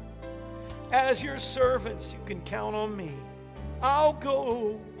commitment, as your servants, you can count on me. I'll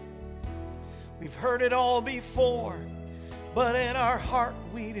go. We've heard it all before, but in our heart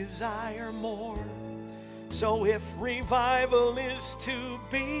we desire more. So if revival is to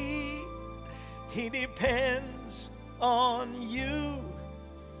be, He depends on you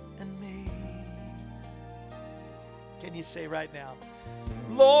and me. Can you say right now,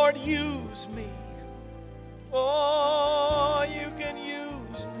 Lord, use me. Oh, you can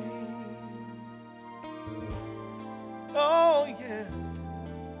use me. Oh, yeah.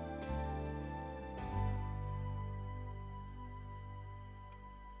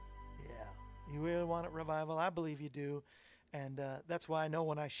 Yeah. You really want a revival? I believe you do. And that's why I know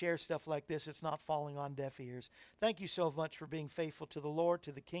when I share stuff like this, it's not falling on deaf ears. Thank you so much for being faithful to the Lord,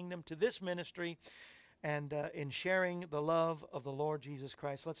 to the kingdom, to this ministry, and in sharing the love of the Lord Jesus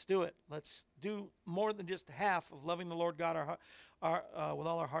Christ. Let's do it. Let's do more than just half of loving the Lord God with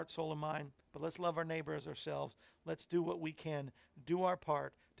all our heart, soul, and mind, but let's love our neighbor as ourselves. Let's do what we can, do our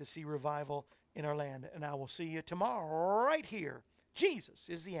part to see revival in our land. And I will see you tomorrow right here. Jesus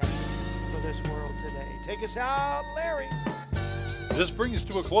is the answer for this world today. Take us out, Larry. This brings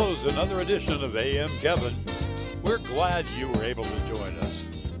to a close another edition of AM Kevin. We're glad you were able to join us.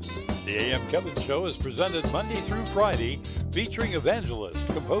 The AM Kevin Show is presented Monday through Friday, featuring evangelist,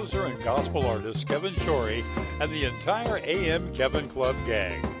 composer, and gospel artist Kevin Shorey and the entire AM Kevin Club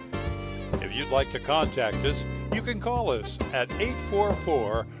gang. If you'd like to contact us, you can call us at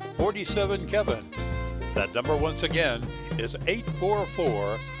 844-47-KEVIN. That number once again is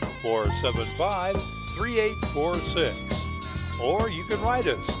 844-475-3846. Or you can write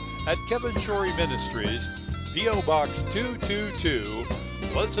us at Kevin Shorey Ministries, P.O. Box 222,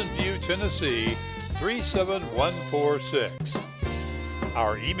 Pleasant View, Tennessee 37146.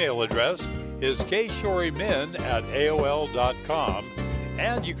 Our email address is kshorymen@aol.com,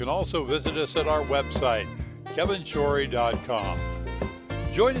 and you can also visit us at our website, kevinshorey.com.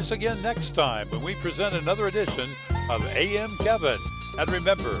 Join us again next time when we present another edition of AM Kevin. And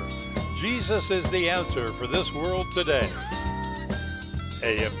remember, Jesus is the answer for this world today.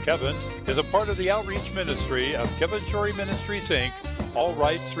 AM Kevin is a part of the outreach ministry of Kevin Shorey Ministries, Inc., all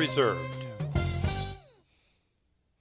rights reserved.